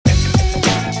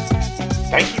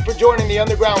Thank you for joining the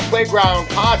Underground Playground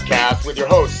podcast with your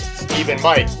hosts, Steve and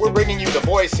Mike. We're bringing you the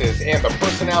voices and the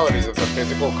personalities of the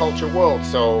physical culture world,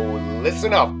 so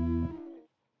listen up.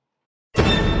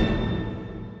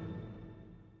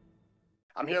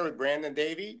 I'm here with Brandon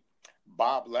Davey,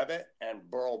 Bob Levitt, and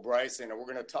Burl Bryson, and we're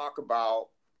going to talk about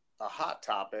a hot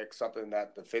topic, something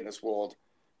that the fitness world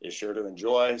is sure to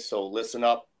enjoy. So listen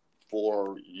up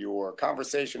for your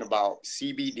conversation about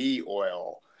CBD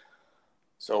oil.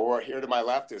 So we're here to my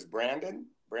left is Brandon.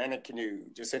 Brandon, can you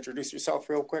just introduce yourself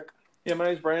real quick? Yeah, my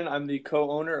name is Brandon. I'm the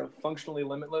co-owner of Functionally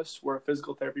Limitless. We're a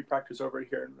physical therapy practice over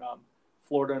here in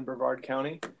Florida and Brevard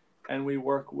County. And we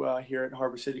work here at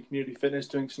Harbor City Community Fitness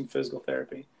doing some physical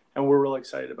therapy. And we're really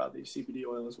excited about the CBD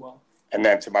oil as well. And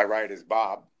then to my right is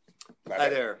Bob Levitt. Hi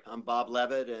there. I'm Bob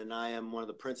Levitt, and I am one of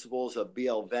the principals of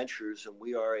BL Ventures, and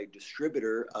we are a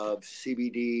distributor of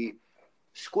CBD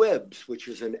Squibs, which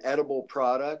is an edible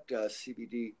product,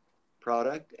 CBD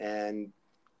product, and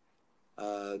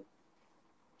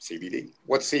CBD.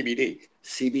 What's CBD?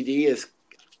 CBD is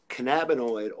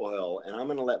cannabinoid oil, and I'm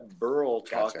going to let Burl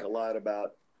talk Gotcha. a lot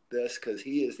about this because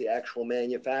he is the actual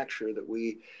manufacturer that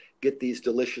we get these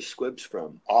delicious squibs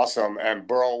from. Awesome. And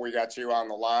Burl, we got you on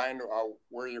the line.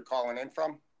 Where are you calling in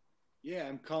from? Yeah,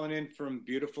 I'm calling in from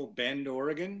beautiful Bend,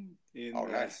 Oregon, in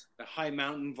nice. the high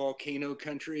mountain volcano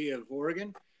country of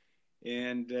Oregon.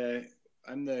 And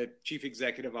I'm the chief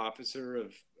executive officer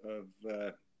of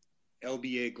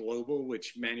LBA Global,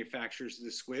 which manufactures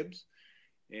the squibs.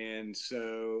 And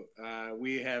so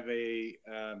we have a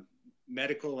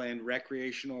medical and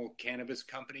recreational cannabis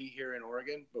company here in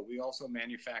Oregon, but we also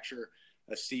manufacture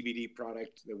a CBD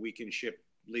product that we can ship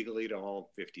legally to all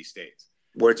 50 states.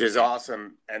 Which is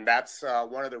awesome. And that's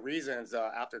one of the reasons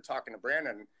after talking to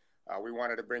Brandon, we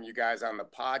wanted to bring you guys on the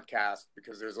podcast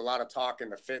because there's a lot of talk in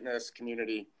the fitness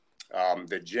community,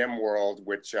 the gym world,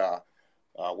 which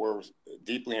we're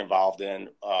deeply involved in,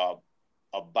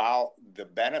 about the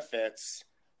benefits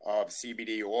of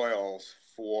CBD oils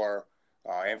for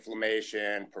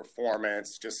inflammation,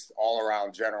 performance, just all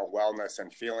around general wellness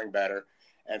and feeling better.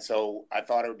 And so I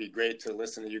thought it would be great to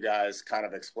listen to you guys kind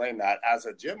of explain that. As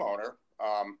a gym owner,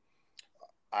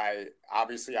 I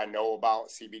know about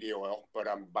CBD oil, but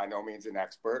I'm by no means an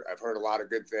expert. I've heard a lot of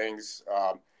good things,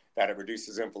 that it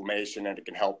reduces inflammation and it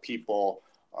can help people,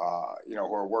 who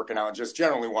are working out and just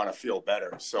generally want to feel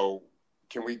better. So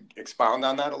can we expound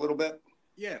on that a little bit?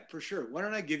 Yeah, for sure. Why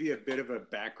don't I give you a bit of a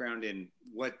background in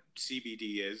what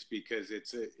CBD is, because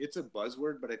it's a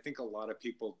buzzword, but I think a lot of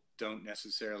people don't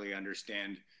necessarily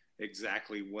understand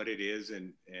exactly what it is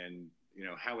and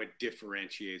how it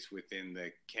differentiates within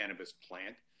the cannabis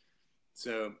plant.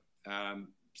 So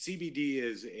CBD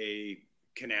is a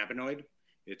cannabinoid.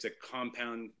 It's a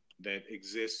compound that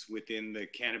exists within the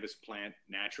cannabis plant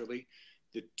naturally.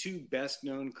 The two best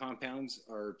known compounds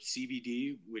are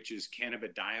CBD, which is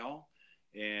cannabidiol,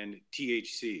 and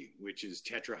THC, which is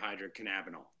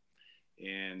tetrahydrocannabinol.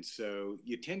 And so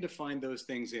you tend to find those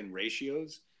things in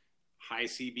ratios: high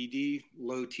CBD,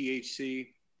 low THC,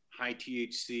 high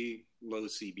THC, low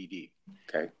CBD.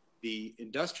 Okay. The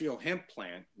industrial hemp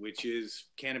plant, which is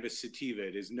cannabis sativa,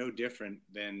 it is no different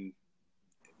than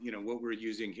what we're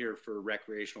using here for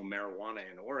recreational marijuana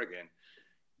in Oregon.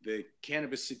 The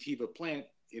cannabis sativa plant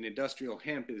in industrial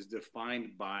hemp is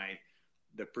defined by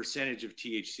the percentage of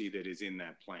THC that is in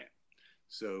that plant.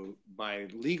 So by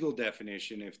legal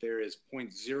definition, if there is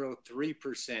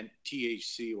 0.03%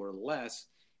 THC or less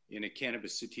in a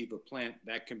cannabis sativa plant,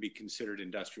 that can be considered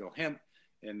industrial hemp,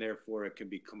 and therefore it can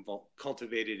be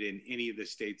cultivated in any of the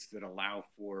states that allow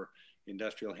for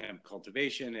industrial hemp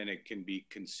cultivation, and it can be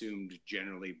consumed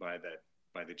generally by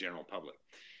the general public.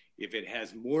 If it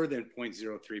has more than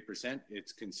 0.03%,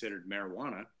 it's considered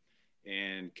marijuana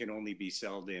and can only be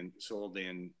sold in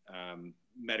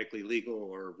medically legal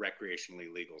or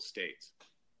recreationally legal states.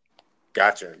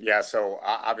 Gotcha. Yeah. So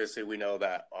obviously we know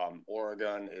that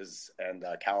Oregon and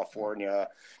California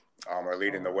are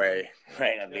leading the way,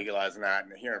 right, and legalizing that.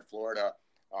 And here in Florida,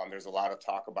 there's a lot of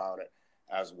talk about it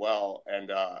as well. And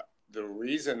the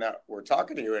reason that we're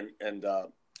talking to you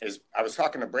is I was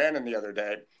talking to Brandon the other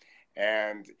day,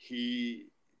 and he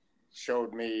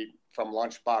showed me from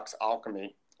Lunchbox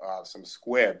Alchemy some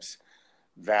squibs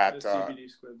that CBD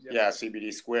squibs. Yeah,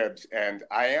 CBD squibs, and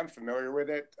I am familiar with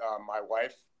it. My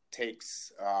wife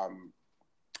takes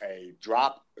a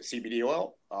drop of CBD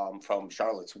oil from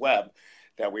Charlotte's Web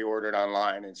that we ordered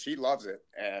online, and she loves it.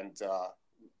 And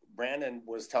Brandon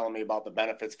was telling me about the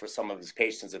benefits for some of his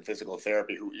patients in physical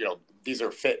therapy who, these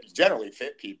are generally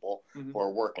fit people who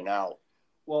are working out.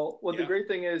 Well, the great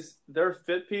thing is they're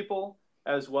fit people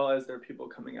as well as they're people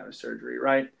coming out of surgery,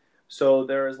 right? So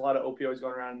there is a lot of opioids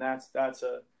going around, and that's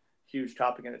a huge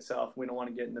topic in itself. We don't want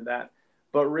to get into that.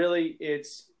 But really,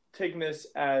 it's taking this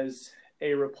as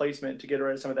a replacement to get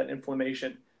rid of some of that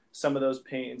inflammation, some of those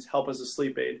pains, help as a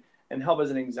sleep aid, and help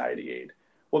as an anxiety aid.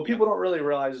 What people don't really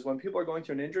realize is when people are going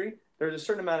through an injury, there's a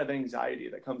certain amount of anxiety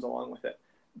that comes along with it.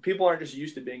 People aren't just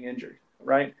used to being injured,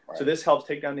 right? So this helps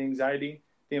take down the anxiety,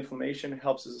 the inflammation,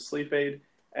 helps as a sleep aid,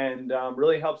 and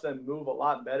really helps them move a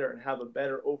lot better and have a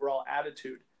better overall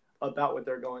attitude about what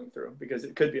they're going through, because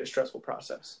it could be a stressful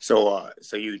process. So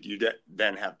you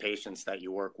then have patients that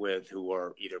you work with who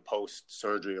are either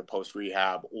post-surgery or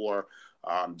post-rehab, or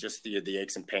just the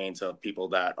aches and pains of people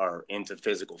that are into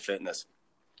physical fitness.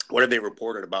 What have they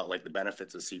reported about, like, the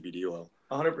benefits of CBD oil?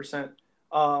 100%.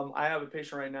 I have a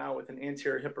patient right now with an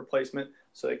anterior hip replacement.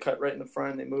 So they cut right in the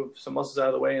front, they move some muscles out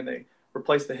of the way, and they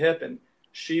replace the hip. And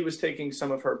she was taking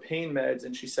some of her pain meds,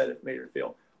 and she said it made her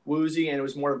feel woozy, and it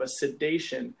was more of a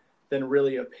sedation than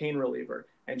really a pain reliever.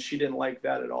 And she didn't like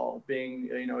that at all, being,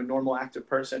 a normal active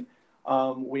person.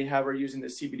 We have her using the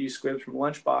CBD squibs from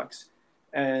Lunchbox,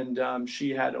 and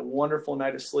she had a wonderful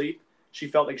night of sleep. She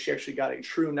felt like she actually got a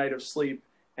true night of sleep,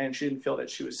 and she didn't feel that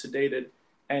she was sedated.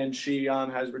 And she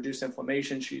has reduced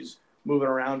inflammation. She's moving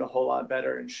around a whole lot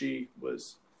better, and she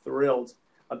was thrilled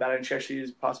about it. And she actually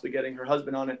is possibly getting her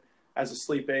husband on it as a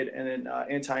sleep aid and an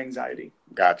anti-anxiety.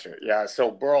 Gotcha. Yeah. So,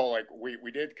 Burl, like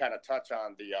we did kind of touch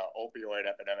on the opioid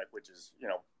epidemic, which is,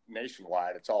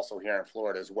 nationwide. It's also here in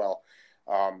Florida as well.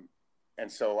 And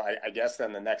so I guess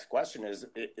then the next question is,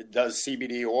 does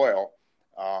CBD oil,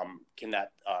 can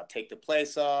that take the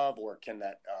place of, or can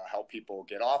that help people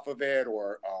get off of it,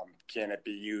 or can it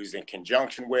be used in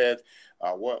conjunction with?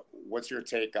 What's your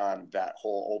take on that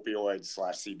whole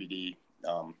opioid/CBD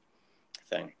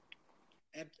thing?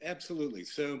 Absolutely.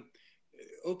 So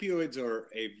opioids are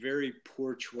a very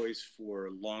poor choice for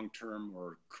long-term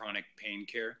or chronic pain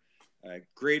care.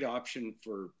 Great option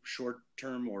for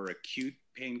short-term or acute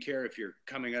pain care if you're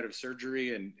coming out of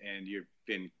surgery and you've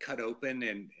been cut open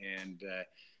and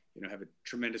have a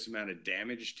tremendous amount of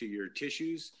damage to your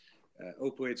tissues.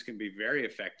 Opioids can be very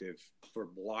effective for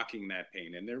blocking that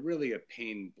pain, and they're really a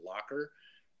pain blocker.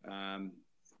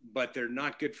 But they're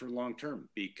not good for long term,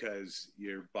 because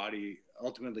your body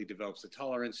ultimately develops a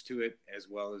tolerance to it as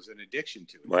well as an addiction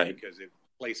to it, right, because it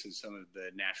replaces some of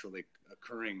the naturally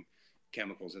occurring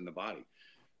chemicals in the body.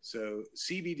 So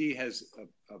CBD has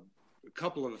a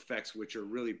couple of effects which are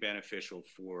really beneficial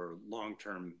for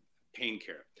long-term pain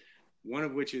care. One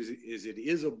of which is it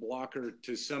is a blocker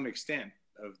to some extent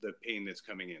of the pain that's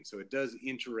coming in. So it does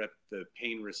interrupt the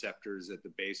pain receptors at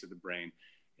the base of the brain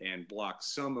and block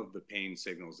some of the pain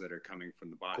signals that are coming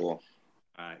from the body. Cool.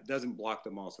 It doesn't block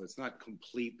them all. So it's not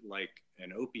complete like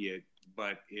an opiate,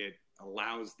 but it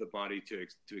allows the body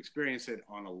to experience it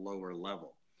on a lower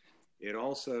level. It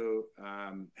also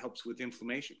helps with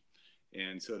inflammation.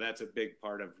 And so that's a big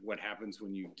part of what happens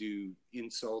when you do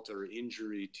insult or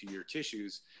injury to your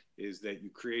tissues, is that you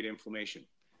create inflammation.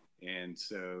 And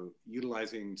so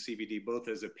utilizing CBD both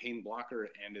as a pain blocker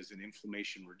and as an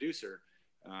inflammation reducer,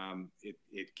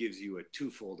 it gives you a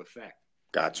twofold effect.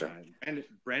 Gotcha. And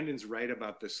Brandon's right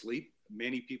about the sleep.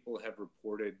 Many people have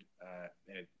reported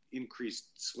an increased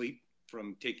sleep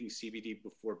from taking CBD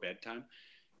before bedtime.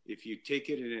 If you take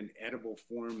it in an edible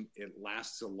form, it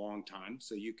lasts a long time.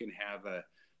 So you can have a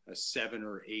 7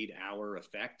 or 8 hour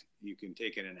effect. You can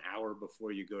take it an hour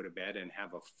before you go to bed and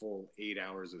have a full 8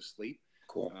 hours of sleep.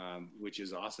 Cool. Which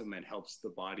is awesome and helps the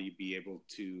body be able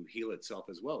to heal itself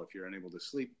as well. If you're unable to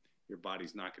sleep, your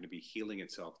body's not going to be healing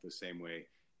itself the same way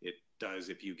it does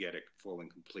if you get a full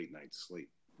and complete night's sleep.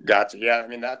 Gotcha. Yeah, I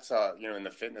mean, that's, in the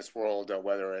fitness world,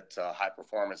 whether it's high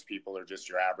performance people or just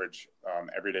your average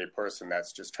everyday person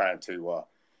that's just trying to,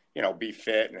 be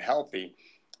fit and healthy.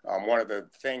 One of the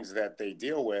things that they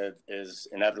deal with is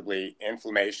inevitably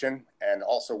inflammation. And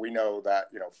also we know that,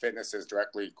 fitness is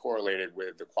directly correlated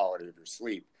with the quality of your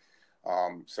sleep.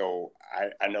 So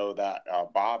I know that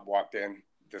Bob walked in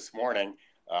this morning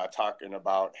talking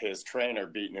about his trainer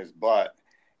beating his butt,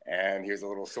 and he was a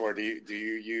little sore. Do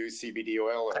you use CBD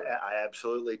oil? I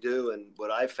absolutely do. And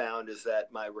what I found is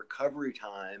that my recovery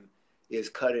time is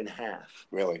cut in half.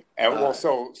 Really? And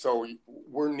so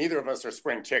we're, neither of us are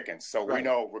spring chickens. So right. We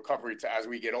know recovery as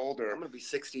we get older. I'm going to be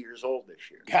 60 years old this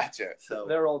year. Gotcha. So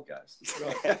they're old guys.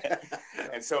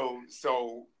 And so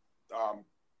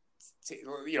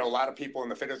a lot of people in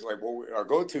the fitness, like, well, our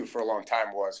go-to for a long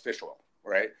time was fish oil.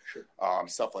 Right. Sure.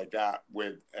 Stuff like that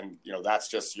that's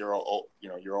just your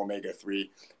omega-3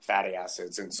 fatty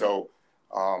acids. And so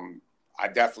I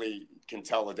definitely can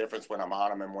tell the difference when I'm on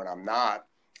them and when I'm not.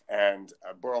 And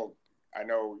Burl, I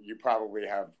know you probably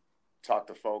have talked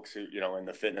to folks who, in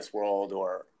the fitness world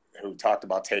or who talked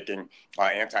about taking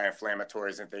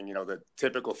anti-inflammatories and thing, the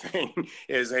typical thing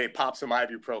is, hey, pop some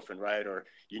ibuprofen, right? Or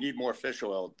you need more fish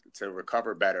oil to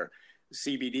recover better.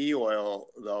 CBD oil,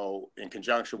 though, in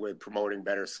conjunction with promoting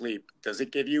better sleep, does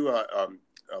it give you a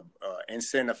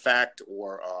instant effect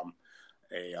or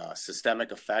a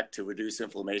systemic effect to reduce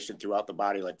inflammation throughout the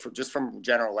body, like just from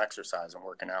general exercise and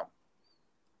working out?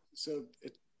 So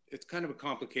it's kind of a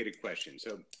complicated question.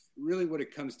 So really what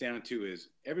it comes down to is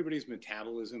everybody's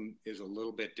metabolism is a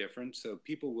little bit different. So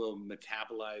people will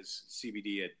metabolize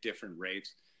CBD at different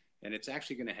rates, and it's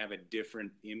actually going to have a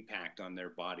different impact on their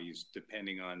bodies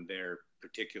depending on their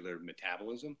particular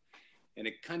metabolism. And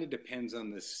it kind of depends on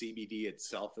the CBD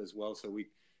itself as well. So we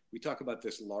talk about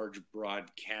this large,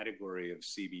 broad category of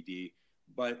CBD,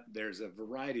 but there's a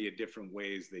variety of different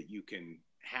ways that you can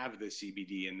have the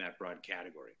CBD in that broad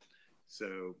category.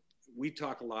 So we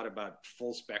talk a lot about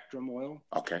full spectrum oil,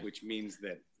 which means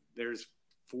that there's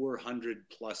 400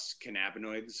 plus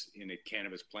cannabinoids in a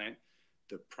cannabis plant.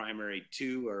 The primary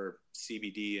two are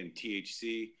CBD and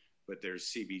THC, but there's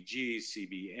CBG,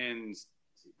 CBN,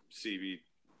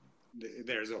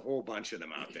 there's a whole bunch of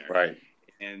them out there. Right.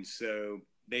 And so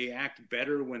they act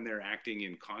better when they're acting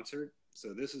in concert.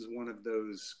 So this is one of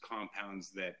those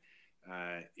compounds that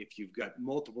if you've got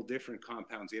multiple different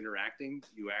compounds interacting,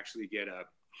 you actually get a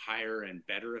higher and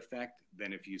better effect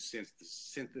than if you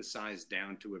synthesize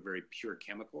down to a very pure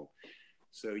chemical.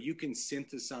 So you can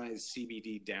synthesize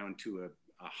CBD down to a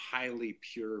highly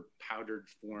pure powdered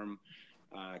form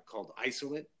called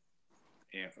isolate.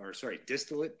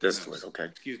 Distillate. Distillate, okay.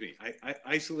 Excuse me.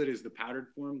 Isolate is the powdered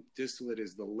form. Distillate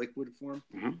is the liquid form.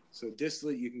 Mm-hmm. So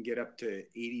distillate, you can get up to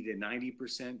 80 to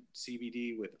 90%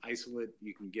 CBD. With isolate,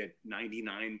 you can get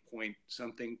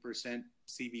 99-point-something%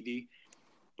 CBD.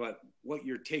 But what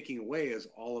you're taking away is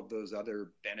all of those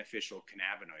other beneficial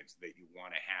cannabinoids that you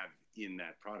want to have in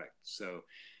that product. So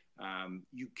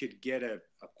you could get a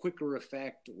quicker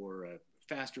effect or a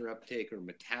faster uptake or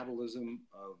metabolism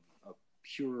of a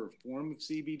purer form of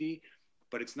CBD,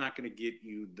 but it's not going to get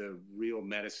you the real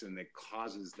medicine that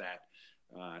causes that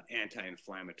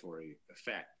anti-inflammatory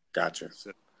effect. Gotcha.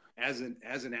 So as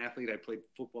an athlete, I played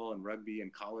football and rugby in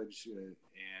college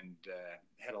and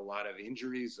had a lot of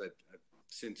injuries. I've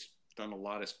since done a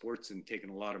lot of sports and taken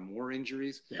a lot of more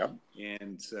injuries. Yeah.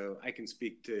 And so I can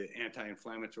speak to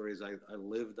anti-inflammatories. I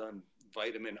lived on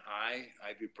vitamin I,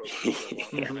 ibuprofen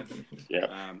for a long time.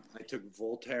 Yeah. I took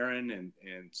Voltaren and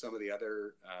some of the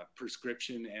other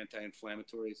prescription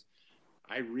anti-inflammatories.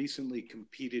 I recently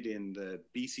competed in the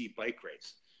BC Bike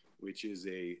Race, which is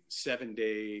a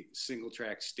 7-day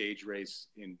single-track stage race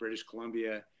in British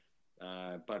Columbia,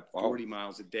 about 40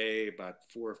 miles a day, about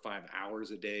 4 or 5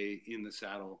 hours a day in the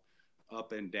saddle,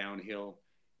 up and downhill.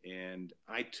 And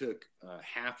I took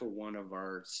half of one of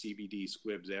our CBD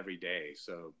squibs every day,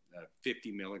 so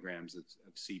 50 milligrams of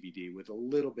CBD with a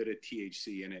little bit of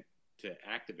THC in it to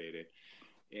activate it.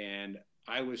 And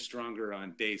I was stronger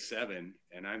on day 7,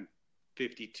 and I'm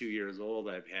 52 years old.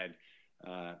 I've had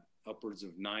upwards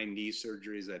of 9 knee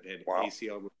surgeries. I've had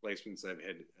ACL replacements. I've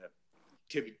had a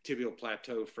tibial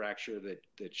plateau fracture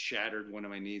that shattered one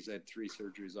of my knees. I had 3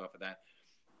 surgeries off of that.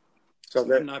 So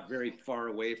I'm not very far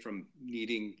away from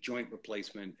needing joint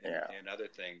replacement and other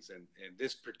things. And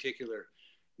this particular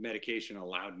medication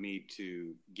allowed me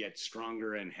to get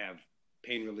stronger and have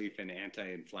pain relief and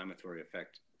anti-inflammatory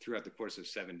effect throughout the course of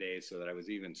 7 days, so that I was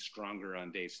even stronger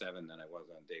on day 7 than I was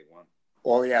on day 1.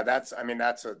 Well, yeah, that's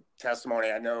a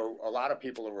testimony. I know a lot of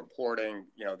people are reporting,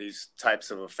 these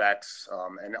types of effects.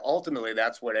 And ultimately,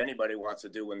 that's what anybody wants to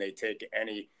do when they take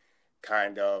any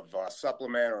kind of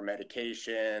supplement or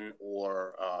medication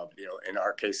or, in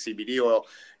our case, CBD oil,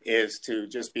 is to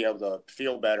just be able to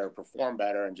feel better, perform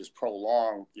better, and just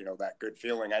prolong, that good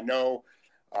feeling. I know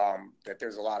that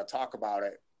there's a lot of talk about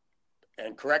it.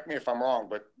 And correct me if I'm wrong,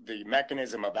 but the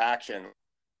mechanism of action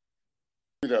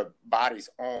through the body's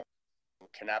own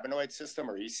cannabinoid system,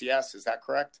 or ECS, is that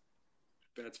correct?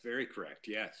 That's very correct.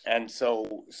 Yes. And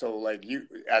so like you,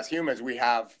 as humans, we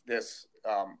have this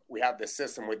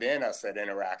system within us that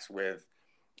interacts with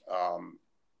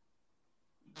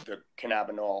the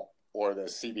cannabinol or the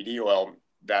CBD oil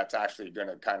that's actually going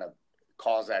to kind of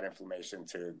cause that inflammation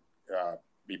to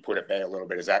be put at bay a little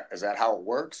bit. Is that how it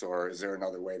works, or is there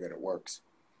another way that it works?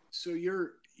 So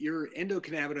your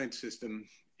endocannabinoid system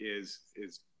is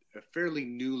a fairly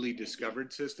newly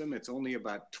discovered system. It's only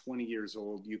about 20 years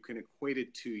old. You can equate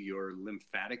it to your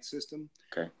lymphatic system.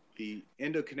 Okay. The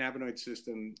endocannabinoid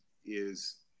system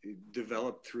is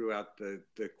developed throughout the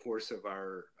course of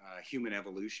our human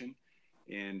evolution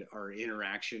and our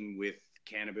interaction with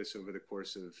cannabis over the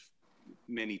course of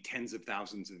many tens of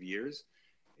thousands of years.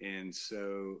 And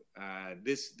so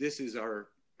this is our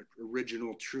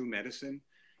original true medicine.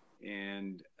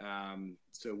 And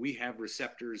so we have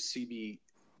receptors, CB1,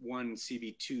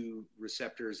 CB2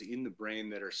 receptors in the brain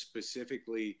that are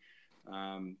specifically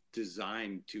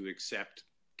designed to accept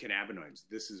cannabinoids.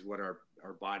 This is what our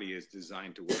body is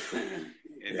designed to work with.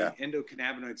 And the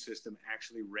endocannabinoid system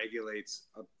actually regulates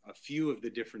a few of the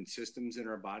different systems in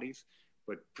our bodies,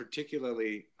 but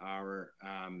particularly our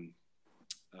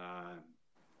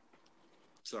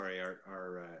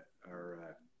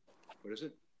what is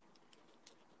it?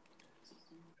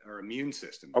 Our immune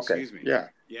system. Okay. Excuse me. Yeah.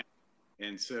 Yeah.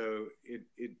 And so it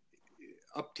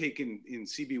uptake in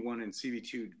CB1 and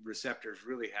CB2 receptors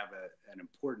really have an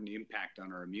important impact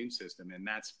on our immune system, and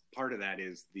that's part of that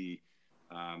is the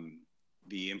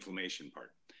inflammation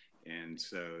part. And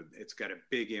so it's got a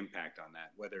big impact on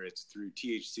that, whether it's through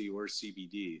THC or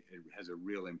CBD. It has a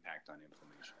real impact on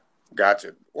inflammation.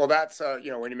 Gotcha. Well, that's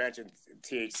when you mentioned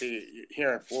THC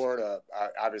here in Florida,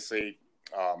 obviously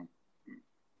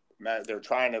they're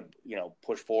trying to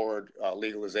push forward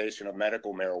legalization of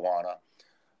medical marijuana.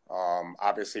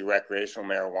 Obviously, recreational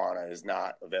marijuana is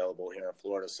not available here in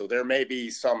Florida, so there may be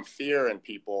some fear in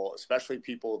people, especially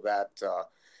people that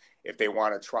if they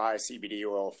want to try CBD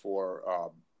oil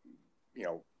for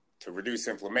to reduce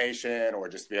inflammation or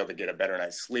just to be able to get a better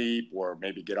night's sleep or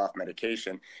maybe get off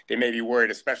medication, they may be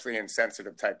worried, especially in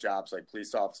sensitive type jobs like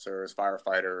police officers,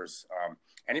 firefighters,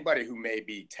 anybody who may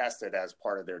be tested as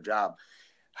part of their job.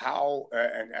 How,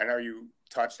 and I know you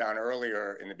touched on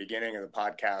earlier in the beginning of the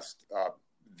podcast,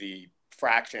 the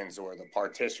fractions or the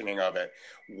partitioning of it.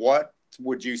 What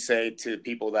would you say to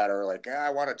people that are like,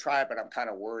 I want to try it, but I'm kind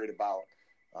of worried about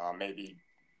maybe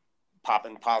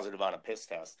popping positive on a piss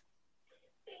test?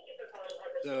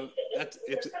 So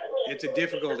it's a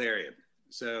difficult area.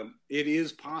 So it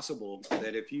is possible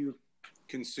that if you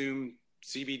consume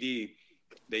CBD,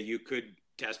 that you could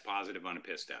test positive on a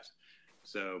piss test.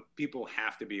 So people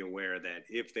have to be aware that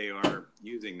if they are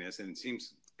using this, and it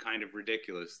seems kind of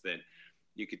ridiculous that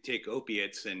you could take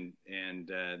opiates and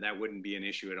that wouldn't be an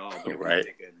issue at all. But right. You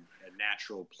take a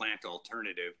natural plant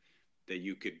alternative that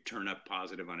you could turn up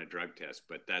positive on a drug test.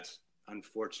 But that's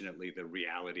unfortunately the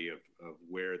reality of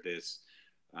where this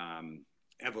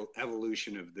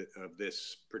evolution of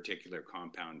this particular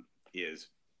compound is.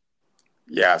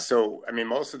 Yeah. So, I mean,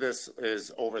 most of this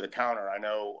is over the counter. I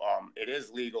know it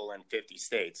is legal in 50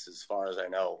 states, as far as I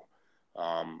know.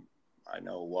 I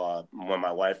know when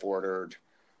my wife ordered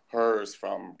hers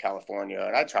from California,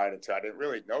 and I tried it too, I didn't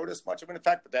really notice much of an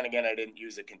effect, but then again, I didn't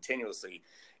use it continuously.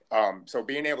 So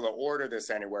being able to order this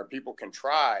anywhere, people can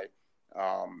try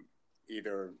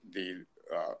either the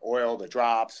oil, the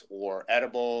drops, or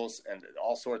edibles, and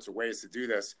all sorts of ways to do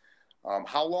this.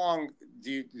 How long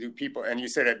do people, and you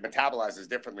said it metabolizes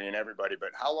differently in everybody,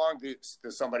 but how long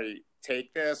does somebody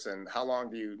take this, and how long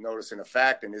do you notice an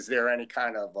effect, and is there any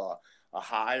kind of a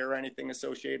high or anything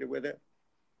associated with it?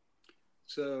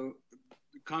 So,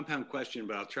 compound question,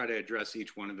 but I'll try to address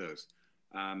each one of those.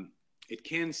 It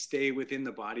can stay within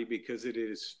the body because it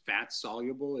is fat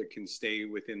soluble. It can stay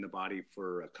within the body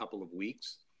for a couple of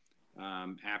weeks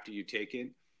after you take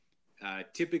it.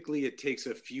 Typically, it takes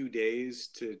a few days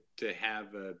to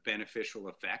have a beneficial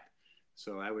effect.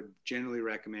 So I would generally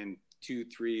recommend 2,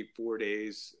 3, 4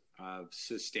 days of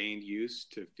sustained use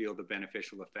to feel the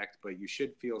beneficial effect, but you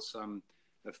should feel some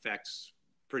effects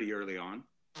pretty early on.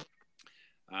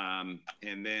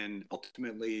 And then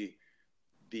ultimately,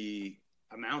 the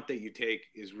amount that you take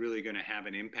is really going to have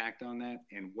an impact on that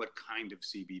and what kind of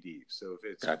CBD. So if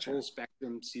it's Gotcha. Full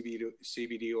spectrum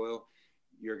CBD oil,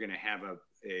 you're going to have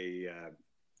a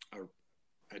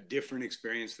different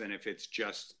experience than if it's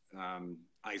just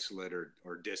isolate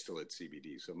or distillate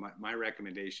CBD. So my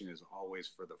recommendation is always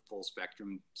for the full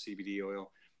spectrum CBD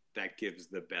oil. That gives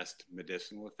the best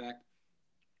medicinal effect.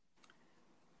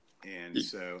 And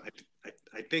so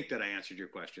I think that I answered your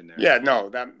question there. Yeah, no,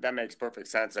 that makes perfect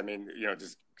sense. I mean,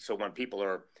 just so when people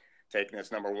are taking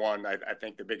this, number one, I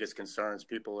think the biggest concerns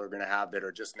people are going to have that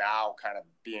are just now kind of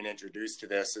being introduced to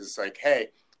this is like, hey,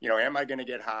 am I going to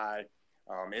get high?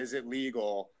 Is it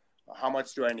legal? How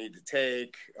much do I need to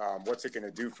take? What's it going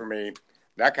to do for me?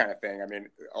 That kind of thing. I mean,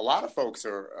 a lot of folks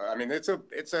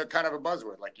it's a kind of a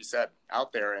buzzword, like you said,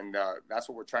 out there. And that's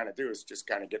what we're trying to do is just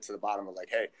kind of get to the bottom of like,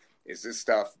 hey, is this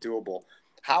stuff doable?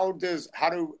 How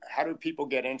do people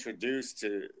get introduced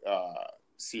to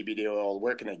CBD oil?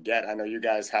 Where can they get? I know you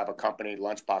guys have a company,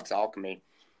 Lunchbox Alchemy,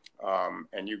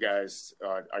 and you guys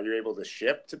are you able to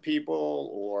ship to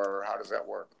people, or how does that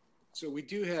work? So we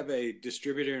do have a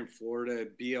distributor in Florida,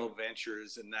 BL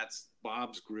Ventures, and that's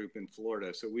Bob's group in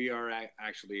Florida. So we are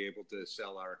actually able to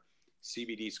sell our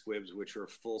CBD squibs, which are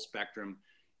full spectrum,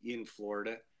 in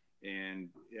Florida. And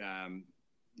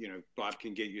Bob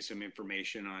can get you some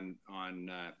information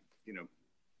on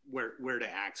where to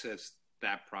access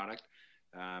that product.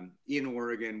 In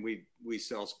Oregon, we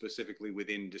sell specifically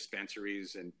within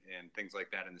dispensaries and things like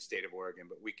that in the state of Oregon,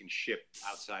 but we can ship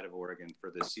outside of Oregon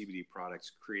for the CBD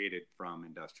products created from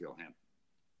industrial hemp.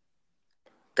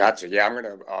 Gotcha. Yeah, I'm going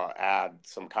to add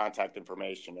some contact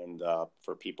information and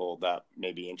for people that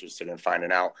may be interested in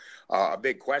finding out. A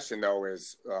big question, though,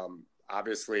 is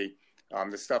obviously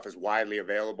this stuff is widely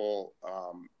available,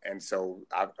 and so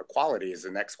quality is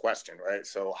the next question, right?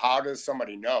 So how does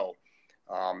somebody know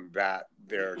that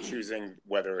they're choosing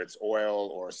whether it's oil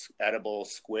or edible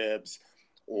squibs,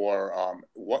 or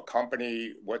what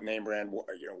company, what name brand,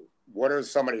 what is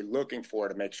somebody looking for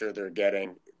to make sure they're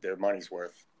getting their money's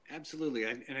worth? Absolutely.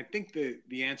 And I think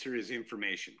the answer is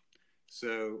information.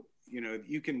 So,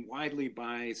 you can widely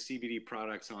buy CBD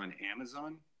products on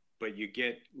Amazon, but you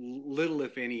get little,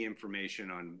 if any, information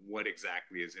on what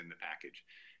exactly is in the package.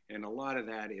 And a lot of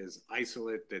that is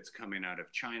isolate that's coming out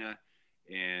of China,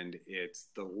 and it's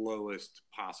the lowest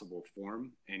possible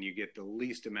form, and you get the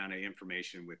least amount of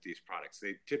information with these products.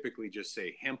 They typically just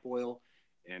say hemp oil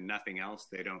and nothing else.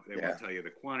 They won't tell you the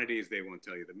quantities. They won't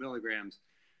tell you the milligrams.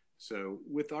 So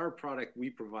with our product, we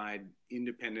provide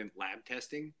independent lab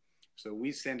testing. So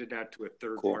we send it out to a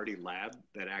third-party lab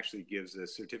that actually gives a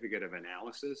certificate of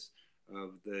analysis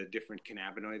of the different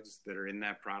cannabinoids that are in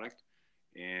that product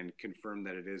and confirm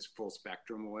that it is full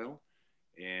spectrum oil.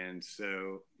 And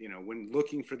so, when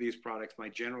looking for these products, my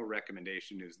general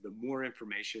recommendation is the more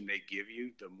information they give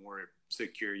you, the more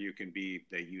secure you can be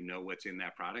that you know what's in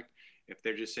that product. If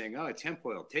they're just saying, oh, it's hemp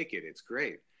oil, take it, it's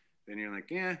great, then you're like,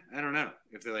 yeah, I don't know.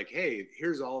 If they're like, hey,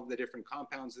 here's all of the different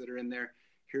compounds that are in there,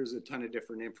 here's a ton of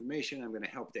different information, I'm going to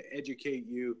help to educate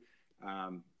you,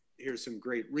 here's some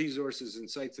great resources and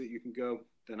sites that you can go,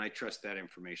 then I trust that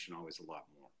information always a lot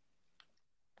more.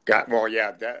 Well,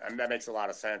 yeah, that makes a lot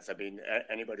of sense. I mean,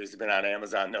 anybody who's been on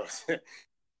Amazon knows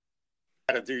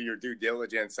how to do your due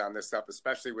diligence on this stuff,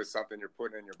 especially with something you're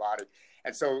putting in your body.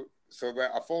 And so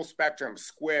a full spectrum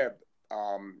squib,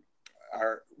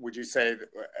 would you say,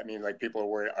 like people are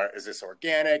worried, is this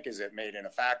organic? Is it made in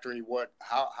a factory?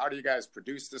 How do you guys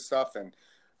produce this stuff? And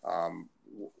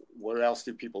what else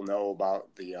do people know about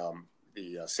the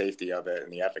safety of it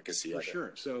and the efficacy of it? For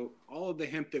sure. So all of the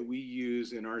hemp that we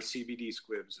use in our CBD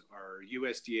squibs are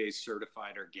USDA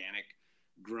certified organic,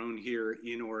 grown here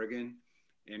in Oregon,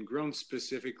 and grown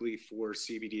specifically for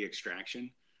CBD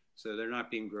extraction. So they're not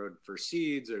being grown for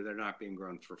seeds, or they're not being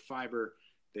grown for fiber.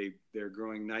 They're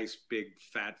growing nice, big,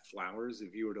 fat flowers.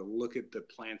 If you were to look at the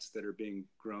plants that are being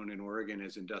grown in Oregon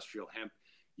as industrial hemp,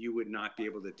 you would not be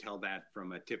able to tell that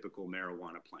from a typical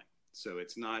marijuana plant. So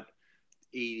it's not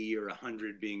 80 or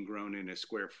 100 being grown in a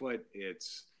square foot.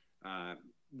 It's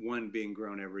one being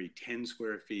grown every 10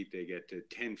 square feet. They get to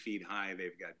 10 feet high.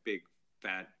 They've got big,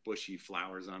 fat, bushy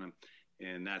flowers on them.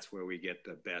 And that's where we get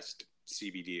the best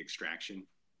CBD extraction.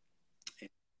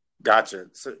 Gotcha.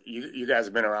 So you guys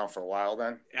have been around for a while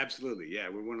then? Absolutely. Yeah.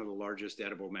 We're one of the largest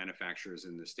edible manufacturers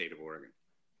in the state of Oregon.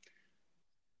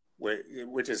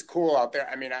 Which is cool out there.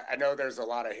 I mean, I know there's a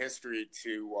lot of history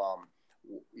to,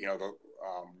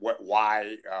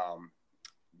 why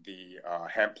the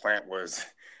hemp plant was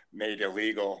made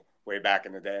illegal way back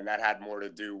in the day, and that had more to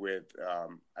do with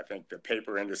I think the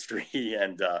paper industry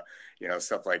and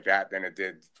stuff like that than it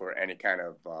did for any kind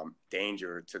of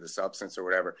danger to the substance or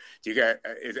whatever.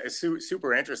 It's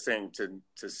super interesting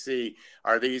to see.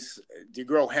 Do you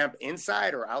grow hemp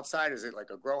inside or outside? Is it like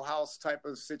a grow house type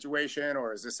of situation,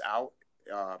 or is this out?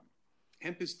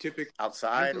 Hemp is typically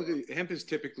outside. Hemp is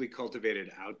typically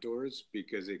cultivated outdoors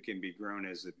because it can be grown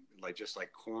as just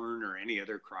like corn or any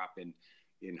other crop in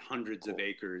hundreds of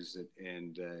acres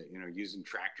and using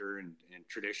tractor and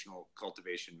traditional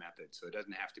cultivation methods. So it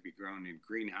doesn't have to be grown in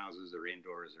greenhouses or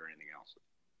indoors or anything else.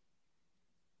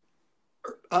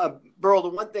 Burl, the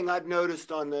one thing I've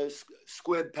noticed on the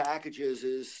squib packages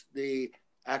is the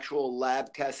actual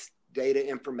lab test data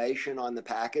information on the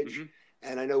package. Mm-hmm.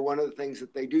 And I know one of the things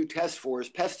that they do test for is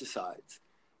pesticides.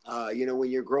 When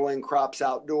you're growing crops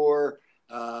outdoor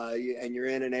and you're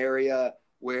in an area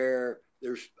where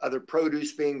there's other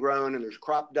produce being grown and there's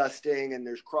crop dusting and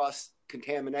there's cross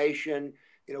contamination,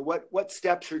 what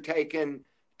steps are taken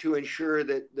to ensure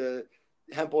that the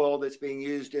hemp oil that's being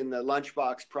used in the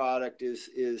lunchbox product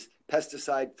is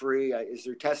pesticide free? Is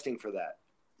there testing for that?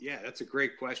 Yeah, that's a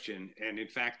great question. And in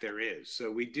fact, there is.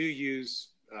 So we do use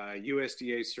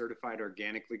USDA certified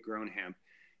organically grown hemp.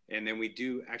 And then we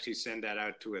do actually send that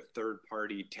out to a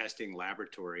third-party testing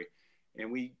laboratory. And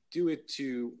we do it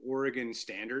to Oregon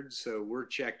standards. So we're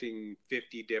checking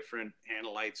 50 different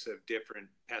analytes of different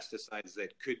pesticides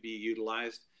that could be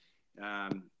utilized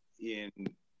in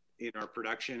our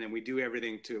production. And we do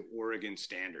everything to Oregon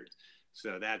standards.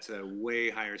 So that's a way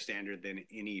higher standard than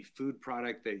any food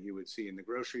product that you would see in the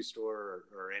grocery store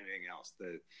or anything else.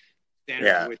 The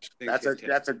standard to which things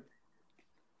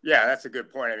that's a good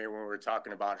point. I mean, when we're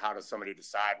talking about how does somebody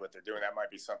decide what they're doing, that might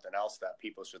be something else that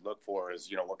people should look for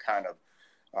is, what kind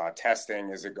of testing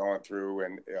is it going through?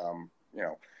 And,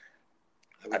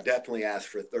 I would definitely ask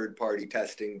for third-party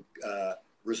testing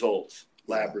results,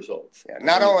 lab resules. Yeah.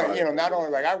 Not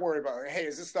only like I worry about, hey,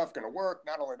 is this stuff going to work?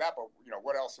 Not only that, but,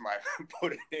 what else am I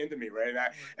putting into me, right? And I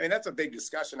mean, that's a big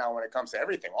discussion now when it comes to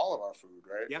everything, all of our food,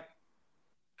 right? Yep.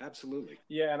 Absolutely.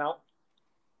 Yeah. And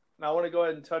I want to go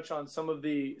ahead and touch on some of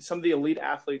the elite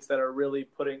athletes that are really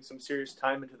putting some serious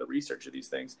time into the research of these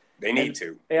things. They need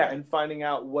to. Yeah, and finding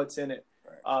out what's in it.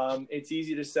 Right. It's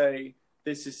easy to say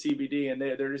this is CBD, and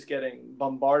they're just getting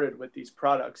bombarded with these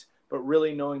products. But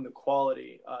really knowing the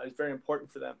quality is very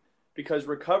important for them, because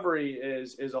recovery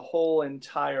is a whole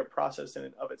entire process in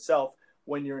and of itself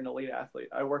when you're an elite athlete.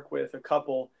 I work with a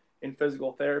couple in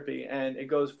physical therapy, and it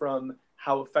goes from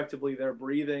how effectively they're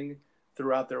breathing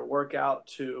throughout their workout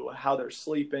to how they're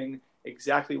sleeping,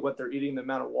 exactly what they're eating, the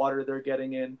amount of water they're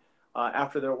getting in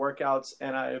after their workouts.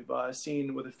 And I've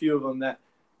seen with a few of them that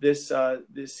this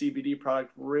CBD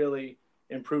product really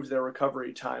improves their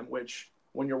recovery time, which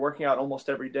when you're working out almost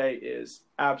every day is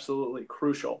absolutely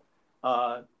crucial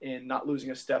in not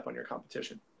losing a step on your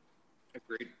competition.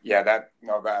 Agreed. Yeah,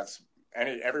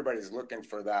 everybody's looking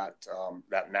for that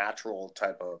natural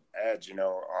type of edge.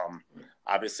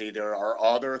 Obviously there are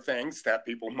other things that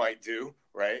people might do,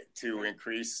 right, to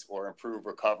increase or improve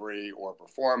recovery or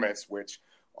performance, which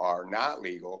are not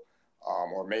legal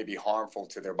or may be harmful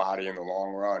to their body in the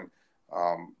long run.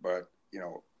 But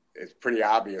it's pretty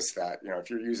obvious that if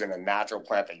you're using a natural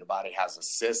plant, that your body has a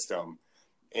system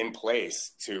in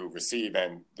place to receive,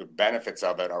 and the benefits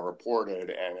of it are reported.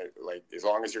 And as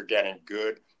long as you're getting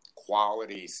good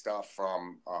quality stuff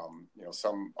from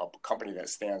a company that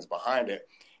stands behind it,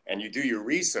 and you do your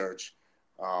research,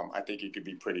 I think you could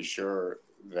be pretty sure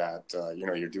that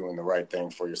you're doing the right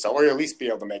thing for yourself, or at least be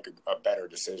able to make a better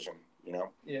decision.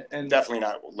 Yeah, and definitely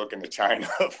not looking to China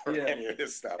for any of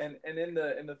this stuff. And in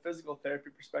the physical therapy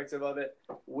perspective of it,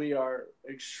 we are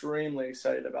extremely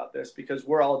excited about this, because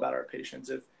we're all about our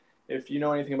patients. If you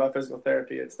know anything about physical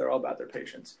therapy, they're all about their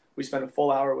patients. We spend a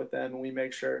full hour with them, and we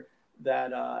make sure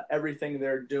that everything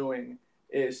they're doing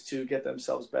is to get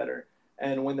themselves better.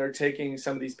 And when they're taking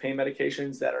some of these pain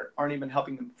medications that aren't even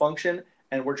helping them function,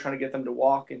 and we're trying to get them to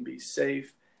walk and be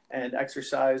safe and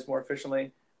exercise more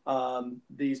efficiently,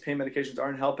 these pain medications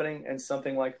aren't helping. And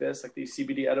something like this, like these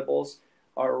CBD edibles,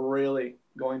 are really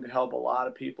going to help a lot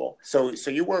of people. So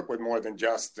you work with more than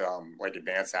just like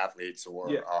advanced athletes or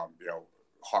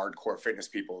hardcore fitness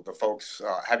people. The folks,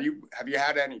 have you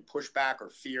had any pushback or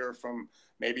fear from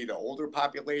maybe the older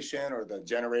population or the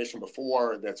generation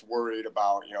before that's worried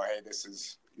about, hey, this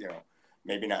is,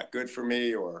 maybe not good for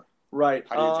me, or right?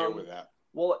 How do you deal with that?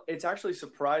 Well, it's actually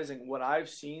surprising. What I've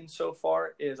seen so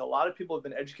far is a lot of people have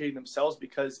been educating themselves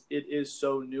because it is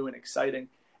so new and exciting.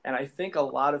 And I think a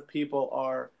lot of people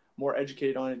are more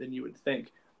educated on it than you would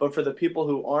think. But for the people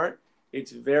who aren't,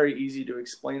 it's very easy to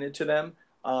explain it to them.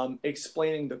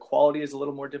 Explaining the quality is a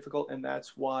little more difficult, and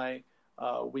that's why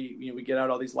we get out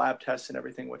all these lab tests and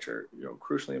everything, which are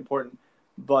crucially important.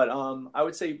 But I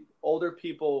would say older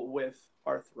people with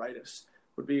arthritis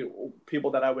would be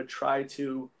people that I would try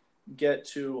to get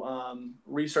to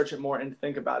research it more and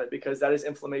think about it, because that is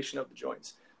inflammation of the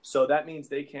joints. So that means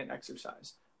they can't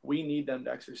exercise. We need them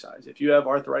to exercise. If you have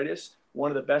arthritis,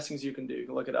 one of the best things you can do, you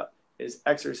can look it up, is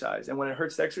exercise. And when it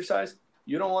hurts to exercise,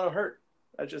 you don't want to hurt.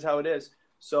 That's just how it is.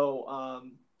 So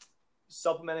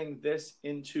supplementing this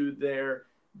into their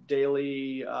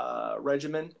daily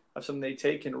regimen of something they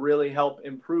take can really help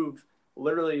improve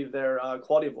literally their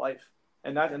quality of life.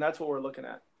 And that's what we're looking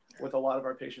at with a lot of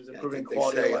our patients, improving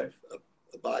quality of life.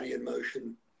 A body in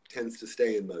motion tends to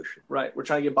stay in motion. Right. We're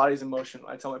trying to get bodies in motion.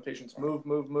 I tell my patients, move,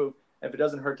 move, move. If it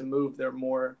doesn't hurt to move, they're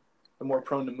more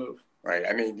prone to move. Right.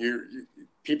 I mean,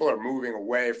 people are moving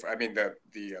away from,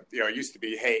 it used to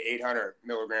be, hey, 800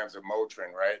 milligrams of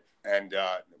Motrin, right? And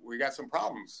we got some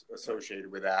problems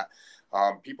associated with that.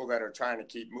 People that are trying to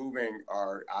keep moving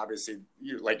are obviously,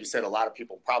 like you said, a lot of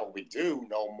people probably do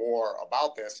know more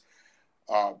about this.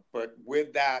 But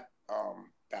with that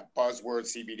that buzzword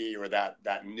CBD or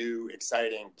that new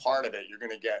exciting part of it, you're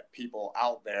going to get people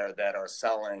out there that are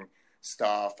selling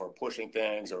stuff or pushing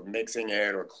things or mixing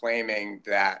it or claiming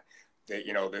that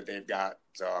that they've got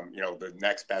the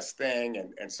next best thing,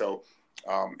 and so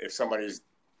if somebody's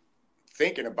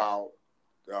thinking about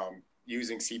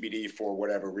using CBD for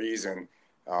whatever reason,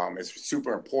 it's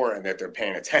super important that they're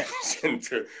paying attention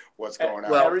to what's going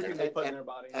on. Well, everything they put in their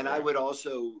body. And I would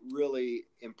also really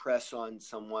impress on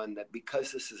someone that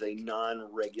because this is a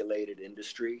non-regulated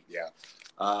industry,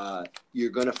 you're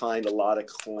going to find a lot of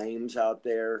claims out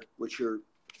there which are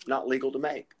not legal to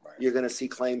make. Right. You're going to see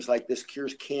claims like this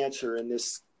cures cancer and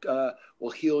this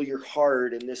will heal your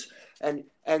heart and this and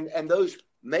those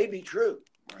may be true.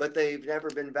 Right. But they've never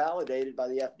been validated by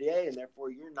the FDA, and therefore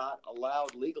you're not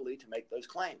allowed legally to make those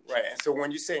claims. Right. And so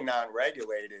when you say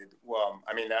non-regulated, well,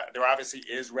 I mean, there obviously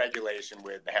is regulation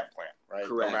with the hemp plant, right?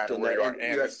 Correct. No matter where you are.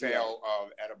 And the sale of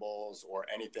edibles or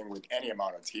anything with any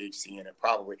amount of THC in it,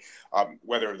 probably,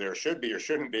 whether there should be or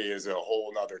shouldn't be is a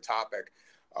whole nother topic.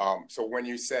 So when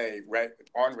you say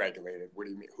unregulated, what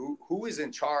do you mean? Who is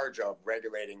in charge of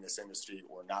regulating this industry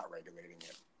or not regulating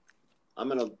it? I'm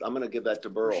gonna give that to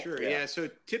Burl. Sure. Yeah. So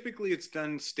typically it's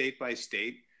done state by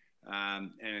state,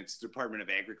 and it's Department of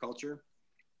Agriculture.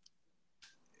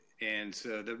 And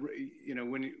so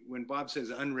when Bob says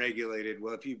unregulated,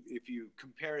 well, if you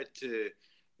compare it to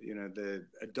the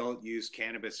adult use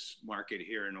cannabis market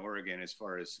here in Oregon, as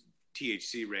far as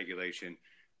THC regulation,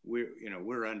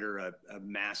 we're under a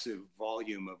massive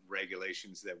volume of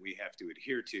regulations that we have to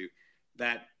adhere to.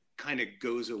 That kind of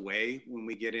goes away when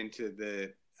we get into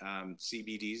the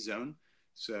CBD zone.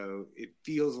 So it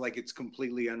feels like it's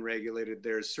completely unregulated.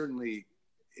 There's certainly,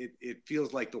 it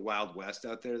feels like the Wild West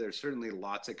out there. There's certainly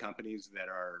lots of companies that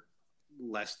are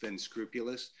less than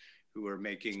scrupulous, who are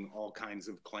making all kinds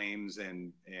of claims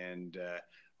and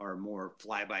are more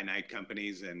fly-by-night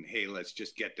companies. And hey, let's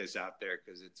just get this out there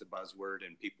because it's a buzzword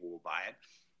and people will buy it,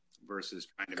 versus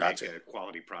trying to make a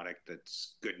quality product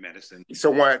that's good medicine.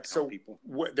 So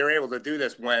they're able to do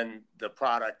this when the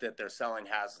product that they're selling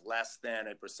has less than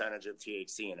a percentage of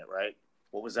THC in it, right?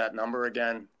 What was that number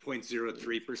again?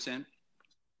 0.03%.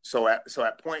 So at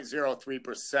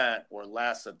 0.03% or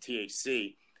less of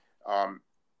THC,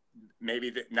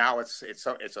 maybe now it's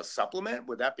a supplement.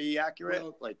 Would that be accurate?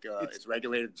 Well, it's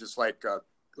regulated just like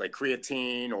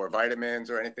creatine or vitamins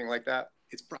or anything like that?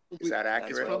 Is that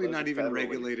accurate? It's probably not even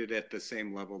regulated at the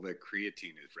same level that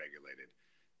creatine is regulated.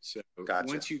 So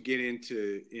once you get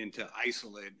into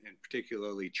isolate, and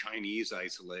particularly Chinese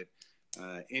isolate,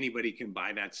 anybody can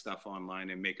buy that stuff online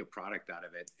and make a product out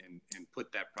of it and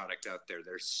put that product out there.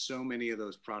 There's so many of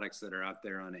those products that are out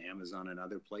there on Amazon and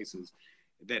other places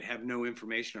that have no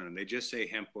information on them. They just say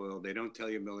hemp oil. They don't tell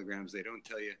you milligrams. They don't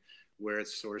tell you where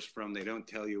it's sourced from. They don't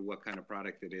tell you what kind of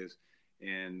product it is.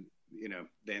 And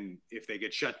then if they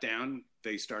get shut down,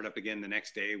 they start up again the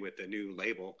next day with a new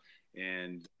label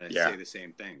and say the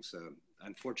same thing. So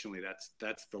unfortunately,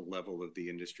 that's the level of the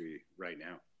industry right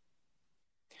now.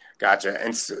 Gotcha.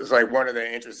 And so, it's like one of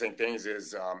the interesting things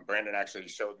is Brandon actually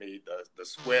showed me the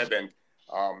squib, and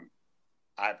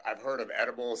I've heard of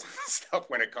edibles and stuff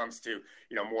when it comes to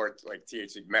more like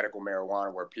THC, medical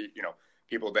marijuana, where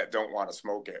people that don't want to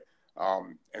smoke it,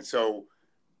 and so.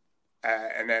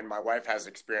 And then my wife has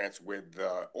experience with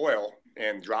oil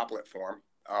in droplet form,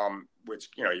 which,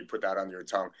 you put that under your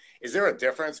tongue. Is there a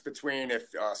difference between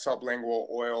if sublingual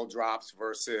oil drops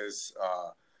versus,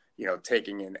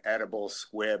 taking an edible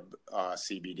squib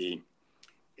CBD?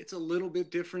 It's a little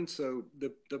bit different. So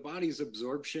the body's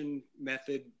absorption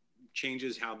method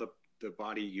changes how the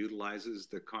body utilizes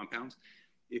the compounds.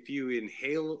 If you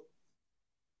inhale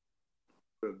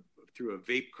through a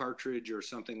vape cartridge or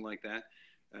something like that,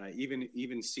 even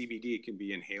CBD can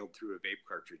be inhaled through a vape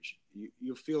cartridge.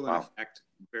 You'll feel an effect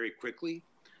very quickly,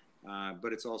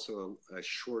 but it's also a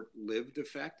short-lived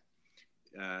effect.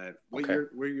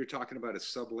 Where you're talking about a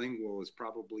sublingual is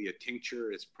probably a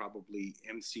tincture. It's probably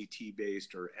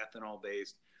MCT-based or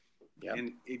ethanol-based. Yep.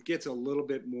 And it gets a little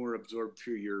bit more absorbed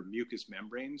through your mucous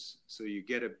membranes, so you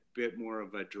get a bit more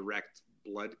of a direct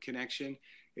blood connection.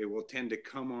 It will tend to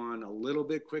come on a little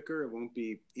bit quicker. It won't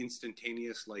be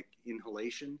instantaneous like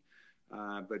inhalation,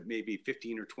 but maybe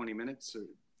 15 or 20 minutes or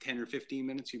 10 or 15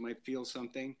 minutes, you might feel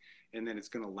something, and then it's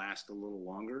going to last a little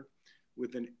longer.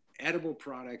 With an edible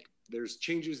product, there's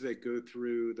changes that go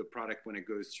through the product when it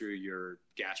goes through your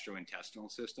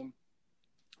gastrointestinal system.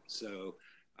 So,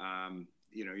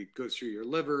 it goes through your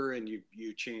liver, and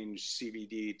you change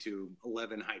CBD to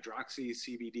 11-hydroxy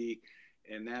CBD,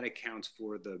 and that accounts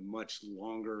for the much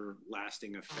longer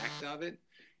lasting effect of it.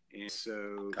 And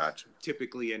so Gotcha.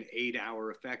 typically an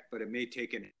 8-hour effect, but it may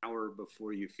take an hour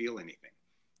before you feel anything.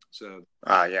 So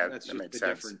Yeah, that's that just makes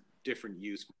the sense. different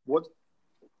use.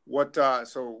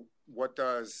 So what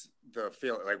does the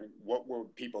feel like? What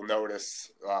will people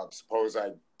notice? Suppose I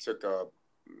took a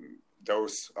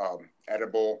dose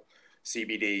edible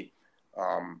CBD.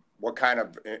 What kind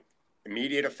of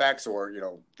immediate effects, or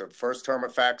the first term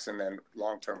effects, and then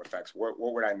long term effects? What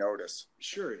would I notice?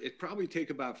 Sure, it probably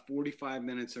take about 45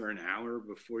 minutes or an hour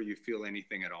before you feel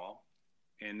anything at all,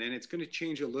 and then it's going to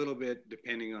change a little bit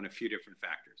depending on a few different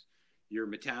factors. Your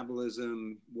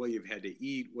metabolism, what you've had to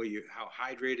eat, how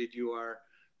hydrated you are,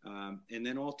 and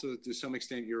then also to some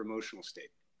extent your emotional state.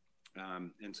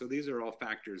 And so these are all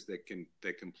factors that can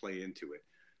play into it.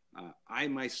 I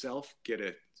myself get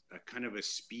a kind of a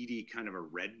speedy, kind of a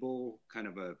Red Bull, kind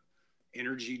of a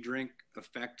energy drink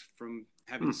effect from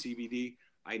having CBD.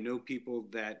 I know people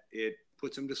that it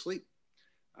puts them to sleep.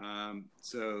 And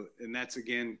that's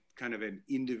again kind of an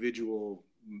individual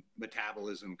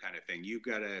metabolism kind of thing. You've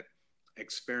got to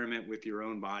experiment with your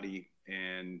own body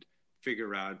and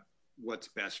figure out what's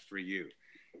best for you.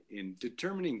 In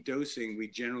determining dosing, we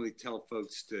generally tell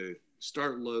folks to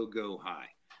start low, go high.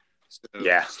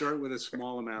 So start with a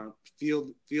small amount,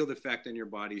 feel the effect on your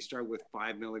body, start with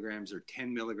 5 milligrams or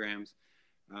 10 milligrams,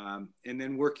 and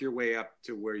then work your way up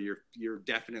to where you're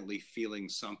definitely feeling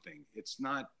something. It's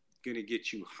not going to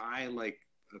get you high like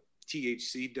a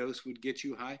THC dose would get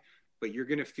you high, but you're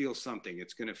going to feel something.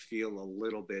 It's going to feel a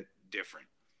little bit different.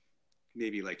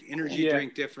 Maybe like energy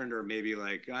drink different, or maybe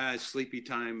like sleepy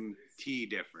time tea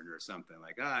different, or something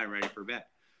like, I'm ready for bed.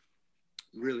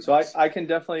 Really. So I can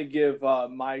definitely give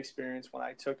my experience when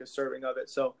I took a serving of it.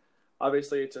 So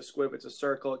obviously it's a squib, it's a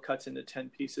circle, it cuts into 10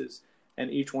 pieces,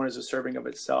 and each one is a serving of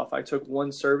itself. I took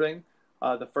one serving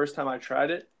the first time I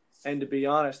tried it, and to be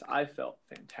honest, I felt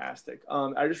fantastic.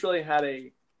 I just really had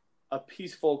a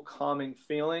peaceful, calming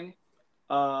feeling.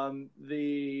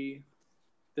 The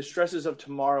stresses of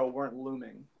tomorrow weren't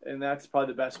looming, and that's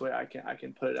probably the best way I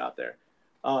can put it out there.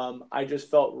 I just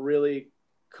felt really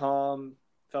calm,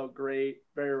 felt great,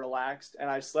 very relaxed, and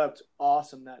I slept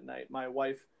awesome that night. My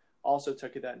wife also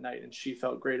took it that night, and she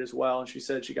felt great as well, and she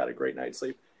said she got a great night's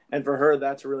sleep. And for her,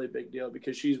 that's a really big deal,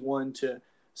 because she's one to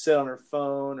sit on her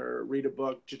phone or read a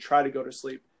book to try to go to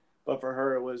sleep. But for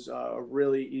her, it was a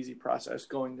really easy process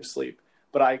going to sleep.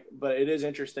 But it is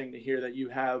interesting to hear that you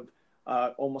have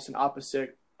almost an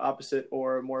opposite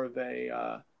or more of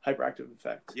a hyperactive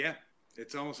effect. Yeah,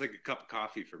 it's almost like a cup of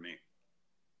coffee for me.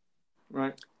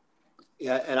 Right.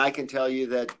 Yeah, and I can tell you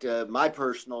that my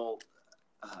personal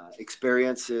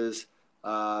experience is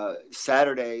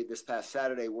this past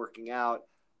Saturday working out,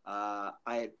 I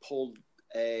had pulled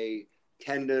a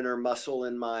tendon or muscle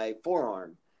in my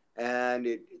forearm, and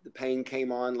the pain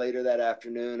came on later that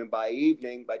afternoon, and by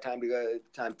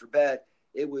time for bed,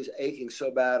 it was aching so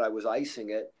bad I was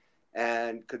icing it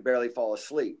and could barely fall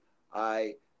asleep.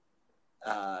 I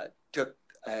took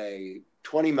a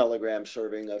 20 milligram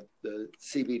serving of the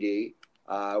CBD,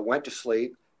 went to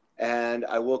sleep, and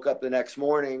I woke up the next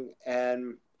morning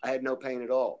and I had no pain at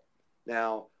all.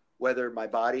 Now, whether my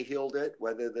body healed it,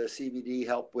 whether the CBD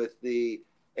helped with the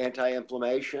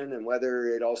anti-inflammation, and whether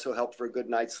it also helped for a good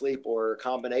night's sleep, or a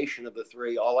combination of the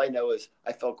three, all I know is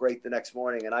I felt great the next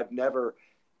morning, and I've never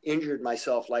injured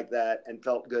myself like that and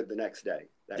felt good the next day.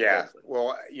 Quickly.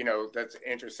 Well, that's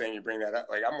interesting you bring that up.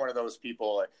 Like, I'm one of those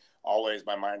people that always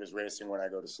my mind is racing when I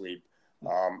go to sleep.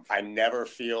 I never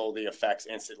feel the effects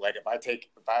instant. Like if I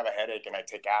have a headache and I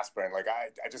take aspirin, like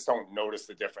I just don't notice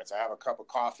the difference. I have a cup of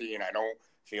coffee and I don't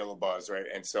feel a buzz, right?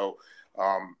 And so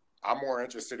I'm more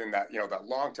interested in that, that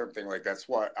long-term thing. Like that's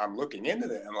what I'm looking into.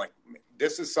 That I'm like,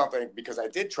 this is something, because I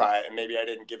did try it and maybe I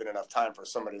didn't give it enough time for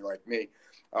somebody like me.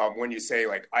 When you say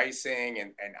like icing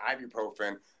and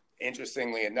ibuprofen,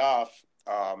 interestingly enough,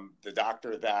 the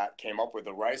doctor that came up with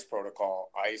the RICE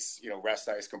protocol, ice, rest,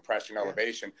 ice, compression,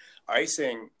 elevation,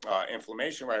 icing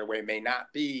inflammation right away may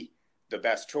not be the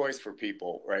best choice for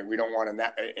people, right? We don't want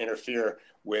to interfere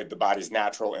with the body's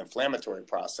natural inflammatory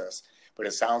process. But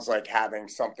it sounds like having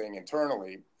something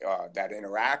internally that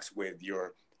interacts with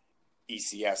your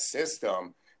ECS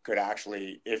system could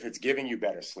actually, if it's giving you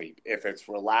better sleep, if it's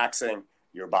relaxing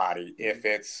your body, if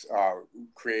it's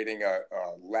creating a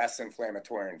less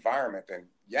inflammatory environment, then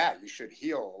you should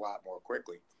heal a lot more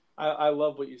quickly. I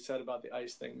love what you said about the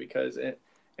ice thing, because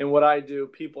in what I do,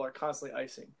 people are constantly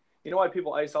icing. You know why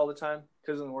people ice all the time?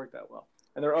 Because it doesn't work that well.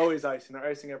 And they're always icing. They're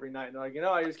icing every night. And they're like,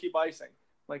 I just keep icing.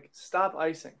 Like, stop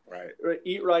icing. Right.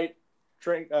 Eat right,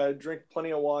 drink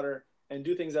plenty of water, and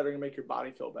do things that are going to make your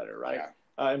body feel better, right?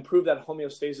 Yeah. Improve that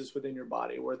homeostasis within your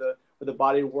body, where where the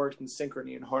body works in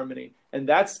synchrony and harmony, and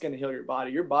that's going to heal your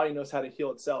body. Your body knows how to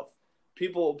heal itself.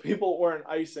 People weren't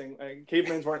icing.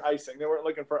 Cavemen weren't icing. They weren't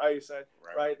looking for ice,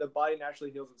 right? The body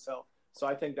naturally heals itself. So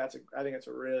I think that's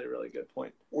a really, really good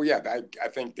point. Well, yeah, I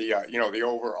think the the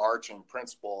overarching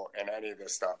principle in any of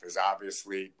this stuff is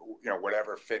obviously,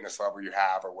 whatever fitness level you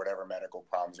have or whatever medical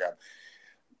problems you have,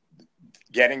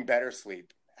 getting better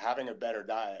sleep, having a better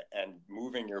diet, and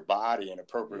moving your body in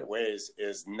appropriate ways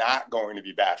is not going to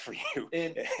be bad for you.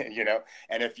 And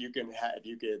if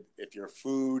your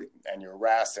food and your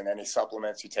rest and any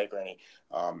supplements you take or any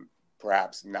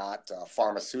perhaps not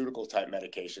pharmaceutical type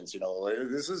medications,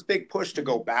 this is a big push to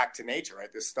go back to nature,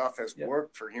 right? This stuff has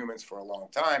worked for humans for a long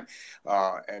time.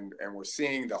 And we're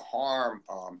seeing the harm,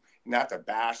 not to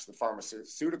bash the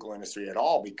pharmaceutical industry at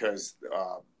all, because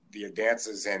the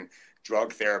advances in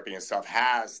drug therapy and stuff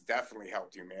has definitely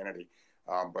helped humanity.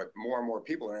 But more and more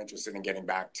people are interested in getting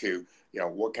back to,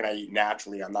 what can I eat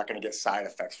naturally? I'm not going to get side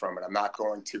effects from it. I'm not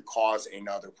going to cause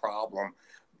another problem,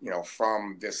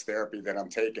 from this therapy that I'm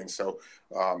taking. So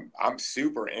I'm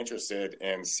super interested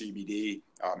in CBD.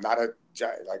 I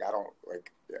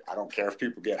don't care if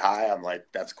people get high. I'm like,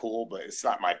 that's cool, but it's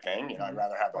not my thing. I'd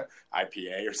rather have an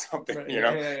IPA or something,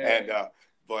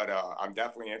 But I'm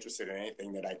definitely interested in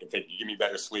anything that I can take to give me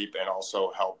better sleep and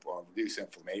also help reduce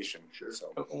inflammation. Sure.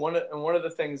 So one of the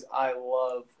things I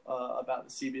love about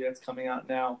the CBD that's coming out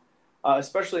now,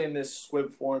 especially in this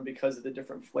squib form, because of the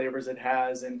different flavors it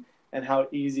has and how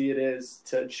easy it is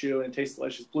to chew and it tastes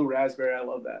delicious. Blue raspberry, I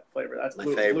love that flavor. That's my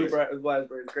favorite. Blue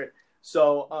raspberry is great.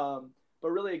 So, but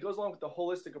really, it goes along with the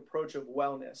holistic approach of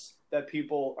wellness that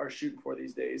people are shooting for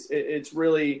these days. It's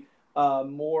really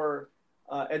more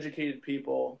educated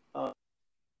people,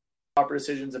 proper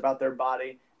decisions about their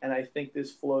body, and I think this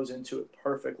flows into it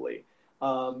perfectly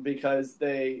because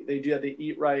they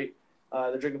eat right,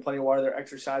 they're drinking plenty of water, they're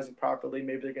exercising properly,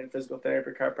 maybe they're getting physical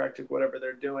therapy, chiropractic, whatever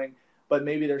they're doing, but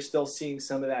maybe they're still seeing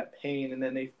some of that pain, and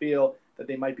then they feel that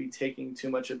they might be taking too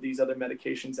much of these other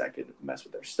medications that could mess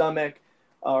with their stomach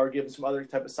or give them some other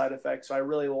type of side effects. So I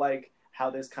really like how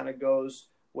this kind of goes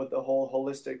with the whole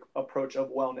holistic approach of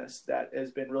wellness that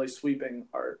has been really sweeping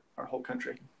our whole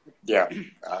country. Yeah,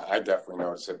 I definitely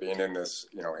notice it being in this,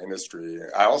 industry.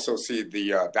 I also see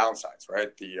the downsides,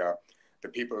 right? The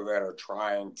people that are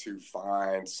trying to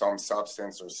find some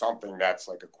substance or something that's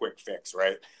like a quick fix,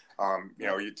 right?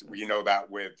 You know that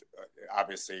with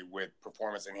obviously with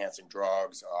performance enhancing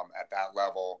drugs at that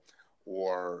level,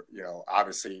 or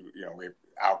obviously with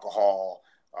alcohol,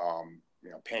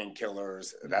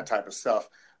 painkillers, that type of stuff.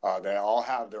 They all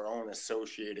have their own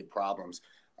associated problems.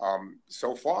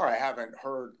 So far, I haven't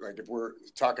heard, like if we're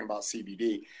talking about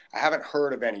CBD, I haven't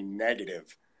heard of any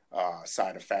negative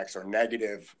side effects or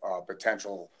negative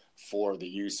potential for the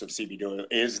use of CBD.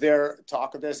 Is there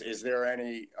talk of this? Is there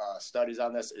any studies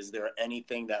on this? Is there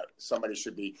anything that somebody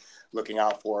should be looking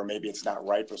out for? Maybe it's not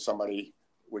right for somebody.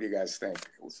 What do you guys think?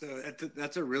 So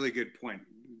that's a really good point.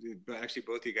 Actually,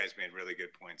 both of you guys made really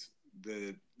good points.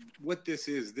 What this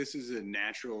is a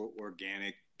natural,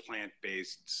 organic,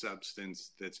 plant-based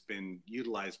substance that's been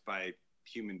utilized by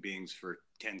human beings for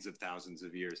tens of thousands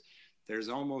of years. There's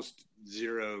almost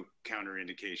zero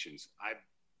counterindications. I've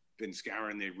been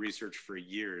scouring the research for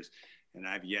years, and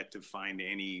I've yet to find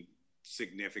any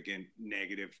significant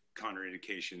negative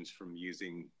contraindications from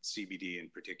using CBD in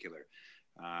particular.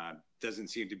 Doesn't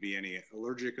seem to be any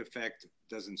allergic effect,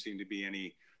 doesn't seem to be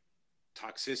any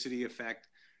toxicity effect.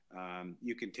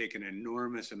 You can take an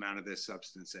enormous amount of this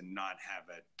substance and not have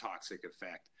a toxic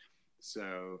effect.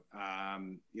 So,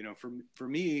 for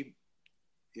me,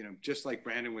 just like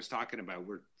Brandon was talking about,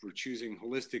 we're choosing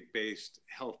holistic-based,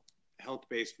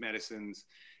 health-based medicines.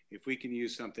 If we can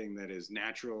use something that is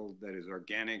natural, that is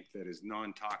organic, that is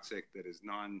non-toxic, that is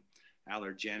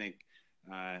non-allergenic,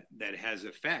 that has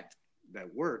effect,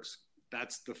 that works,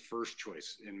 that's the first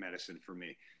choice in medicine for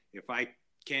me. If I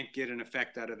can't get an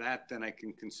effect out of that, then I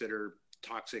can consider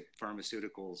toxic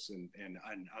pharmaceuticals and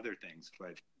other things.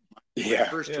 But my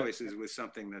first choice is with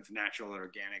something that's natural,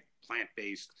 organic,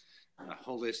 plant-based,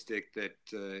 holistic,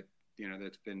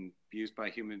 that's been used by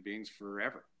human beings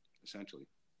forever, essentially.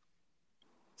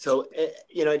 So,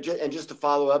 and just to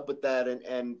follow up with that,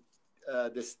 and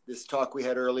this talk we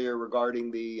had earlier regarding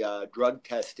the drug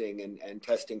testing and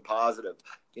testing positive,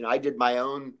 I did my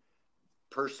own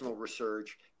personal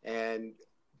research and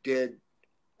did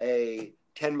a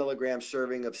 10 milligram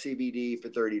serving of CBD for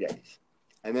 30 days.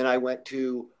 And then I went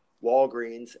to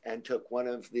Walgreens and took one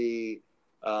of the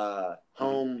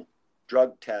home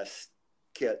drug test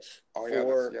kits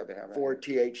for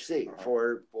THC,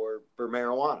 for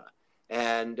marijuana.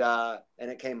 And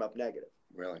it came up negative.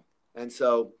 Really? And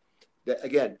so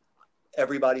again,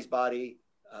 everybody's body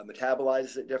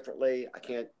metabolizes it differently. I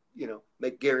can't,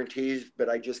 make guarantees, but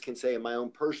I just can say in my own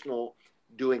personal,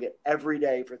 doing it every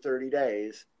day for 30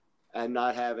 days and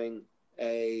not having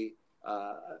a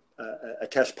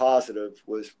test positive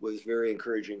was very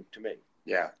encouraging to me.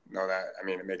 Yeah, no,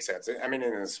 it makes sense. I mean,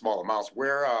 in small amounts.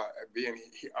 Where, being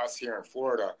us here in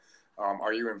Florida,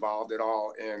 are you involved at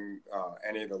all in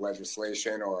any of the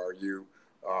legislation, or are you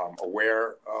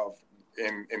aware of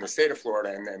in the state of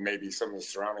Florida and then maybe some of the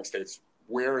surrounding states?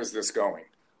 Where is this going?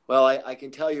 Well, I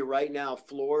can tell you right now,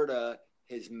 Florida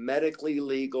is medically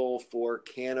legal for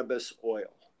cannabis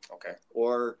oil. Okay.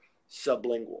 Or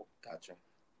sublingual. Gotcha.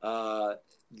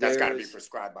 That's got to be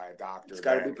prescribed by a doctor. It's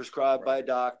got to be prescribed by a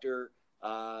doctor.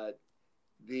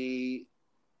 The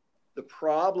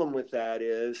problem with that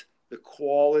is the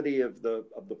quality of the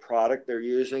product they're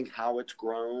using, how it's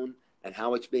grown, and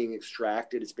how it's being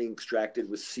extracted. It's being extracted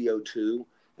with CO2,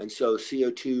 and so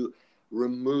CO2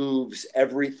 removes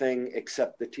everything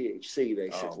except the THC,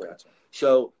 basically. Gotcha.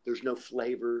 So there's no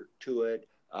flavor to it.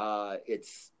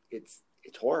 It's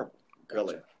horrible,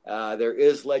 really. Gotcha. There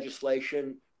is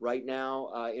legislation right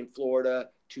now in Florida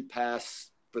to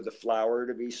pass for the flower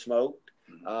to be smoked,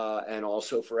 and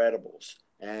also for edibles.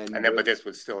 But this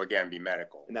would still, again, be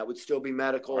medical. And that would still be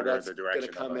medical. That's going to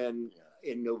come in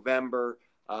November.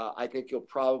 I think you'll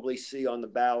probably see on the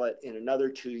ballot in another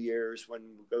 2 years when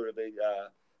we go to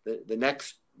the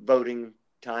next voting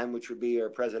time, which would be our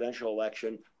presidential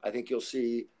election. I think you'll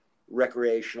see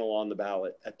recreational on the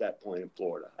ballot at that point in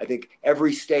Florida. I think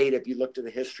every state, if you looked at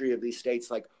the history of these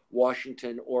states like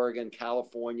Washington, Oregon,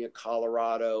 California,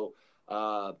 Colorado,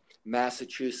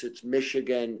 Massachusetts,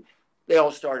 Michigan, they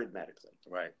all started medically.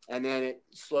 Right. And then it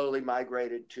slowly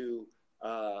migrated to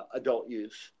adult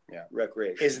use,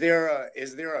 recreation. Is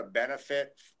there a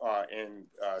benefit in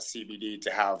CBD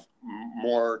to have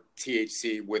more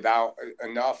THC without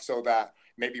enough, so that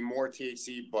maybe more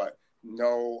THC but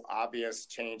no obvious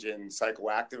change in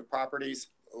psychoactive properties?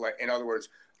 Like, in other words,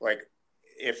 like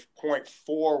if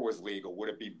 0.4 was legal, would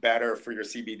it be better for your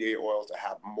CBD oil to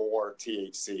have more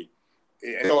THC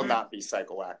and still not be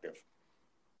psychoactive?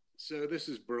 So this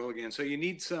is Burl again. So you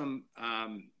need some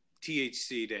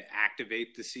THC to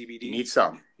activate the CBD. You need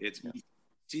some.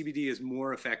 CBD is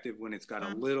more effective when it's got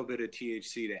a little bit of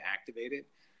THC to activate it.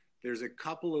 There's a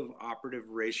couple of operative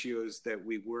ratios that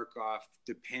we work off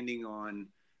depending on,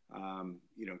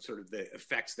 sort of the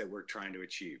effects that we're trying to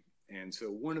achieve. And so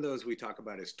one of those we talk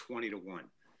about is 20 to 1.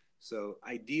 So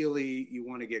ideally, you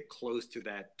want to get close to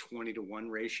that 20 to 1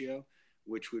 ratio,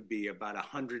 which would be about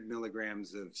 100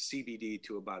 milligrams of CBD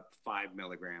to about 5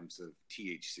 milligrams of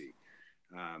THC.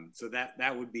 So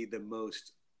that would be the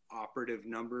most operative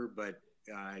number, but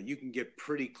you can get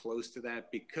pretty close to that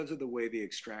because of the way the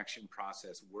extraction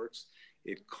process works.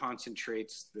 It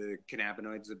concentrates the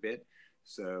cannabinoids a bit.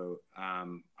 So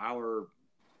our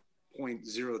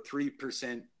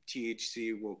 0.03%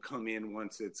 THC will come in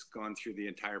once it's gone through the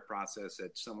entire process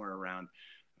at somewhere around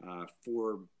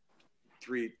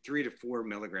 3 to 4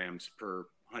 milligrams per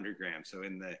 100 grams. So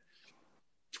in the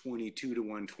 22 to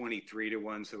 1, 23 to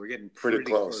 1. So we're getting pretty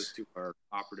close to our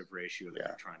operative ratio that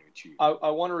we're trying to achieve. I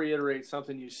want to reiterate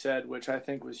something you said, which I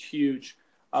think was huge.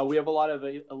 We have a lot of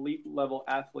elite level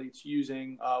athletes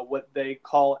using what they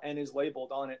call and is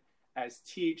labeled on it as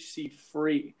THC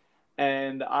free.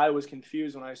 And I was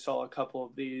confused when I saw a couple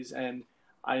of these, and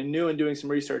I knew in doing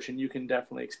some research, and you can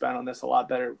definitely expound on this a lot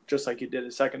better, just like you did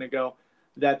a second ago,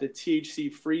 that the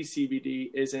THC-free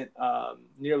CBD isn't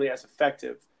nearly as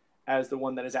effective as the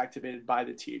one that is activated by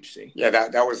the THC. Yeah,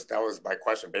 that was my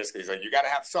question. Basically, is like you got to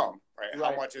have some, right?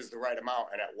 How much is the right amount,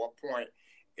 and at what point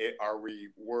are we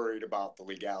worried about the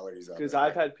legalities of it? Because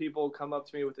I've had people come up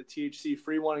to me with a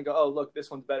THC-free one and go, "Oh, look, this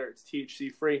one's better. It's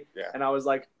THC-free." Yeah. And I was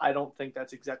like, I don't think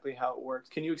that's exactly how it works.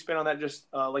 Can you expand on that just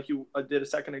like you did a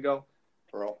second ago?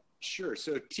 Earl? Sure.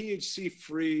 So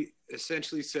THC-free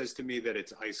essentially says to me that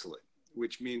it's isolate,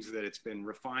 which means that it's been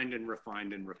refined and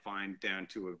refined and refined down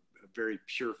to a very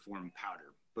pure form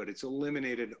powder, but it's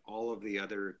eliminated all of the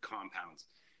other compounds.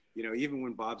 You know, even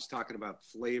when Bob's talking about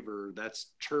flavor,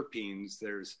 that's terpenes.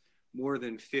 There's more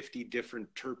than 50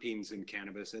 different terpenes in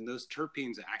cannabis, and those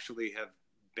terpenes actually have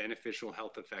beneficial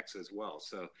health effects as well.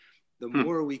 So the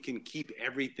more we can keep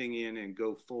everything in and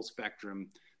go full spectrum,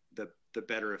 the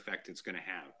better effect it's going to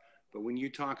have. But when you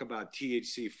talk about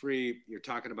THC free, you're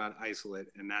talking about isolate,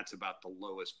 and that's about the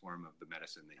lowest form of the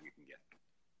medicine that you can get.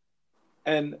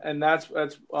 And that's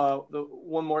the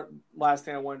one more last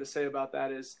thing I wanted to say about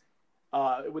that is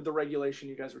with the regulation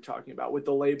you guys were talking about, with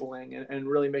the labeling and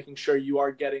really making sure you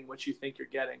are getting what you think you're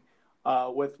getting.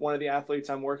 With one of the athletes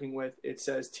I'm working with, it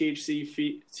says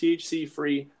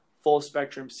THC-free full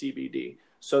spectrum CBD.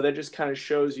 So that just kind of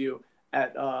shows you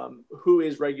at who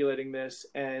is regulating this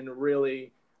and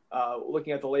really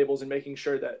looking at the labels and making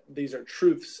sure that these are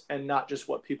truths and not just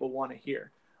what people want to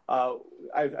hear.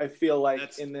 I feel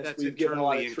like in this we've given a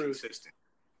lot of truth.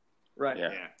 Right.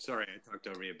 Yeah. Sorry, I talked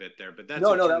over you a bit there, but that's that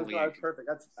was perfect.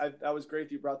 That was great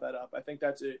that you brought that up. I think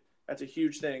that's a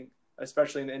huge thing,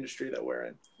 especially in the industry that we're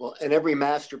in. Well, and every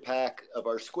master pack of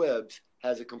our squibs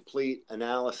has a complete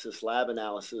lab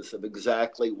analysis of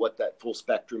exactly what that full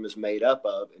spectrum is made up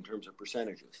of in terms of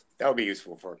percentages. That would be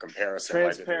useful for a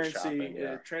comparison.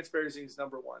 Transparency is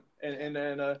number one. And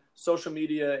in a social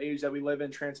media age that we live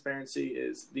in, transparency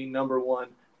is the number one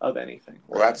of anything.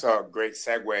 Well, that's a great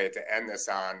segue to end this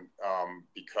on,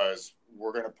 because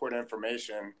we're going to put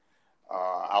information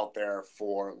out there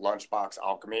for Lunchbox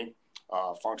Alchemy,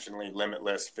 functionally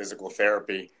limitless physical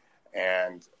therapy,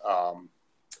 and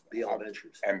BL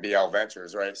Ventures. And BL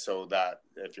Ventures, right? So that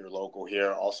if you're local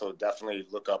here, also definitely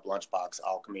look up Lunchbox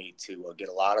Alchemy to get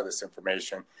a lot of this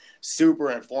information.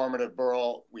 Super informative,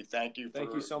 Burl. We thank you for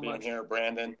being here,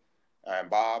 Brandon and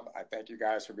Bob. I thank you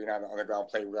guys for being on the Underground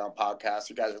Playground podcast.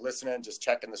 You guys are listening, just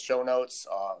checking the show notes.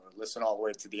 Listen all the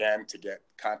way to the end to get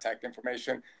contact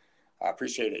information. I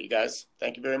appreciate it, you guys.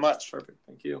 Thank you very much. Perfect.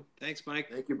 Thank you. Thanks, Mike.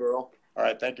 Thank you, Burl. All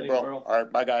right. Thank you, Burl. All right.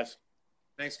 Bye, guys.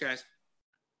 Thanks, guys.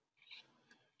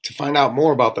 To find out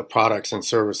more about the products and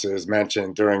services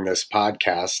mentioned during this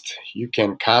podcast, you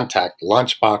can contact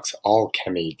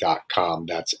lunchboxalchemy.com.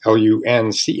 That's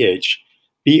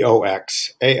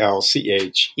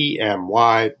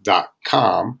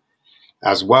LunchboxAlchemy.com,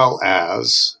 as well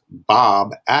as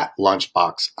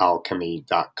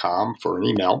bob@lunchboxalchemy.com for an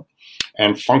email,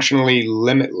 and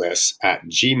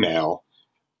functionallylimitless@gmail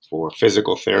for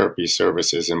physical therapy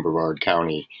services in Brevard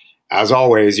County. As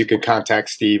always, you can contact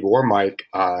Steve or Mike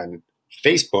on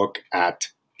Facebook at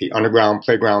the Underground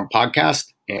Playground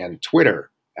Podcast and Twitter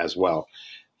as well.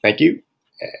 Thank you.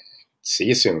 See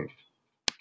you soon.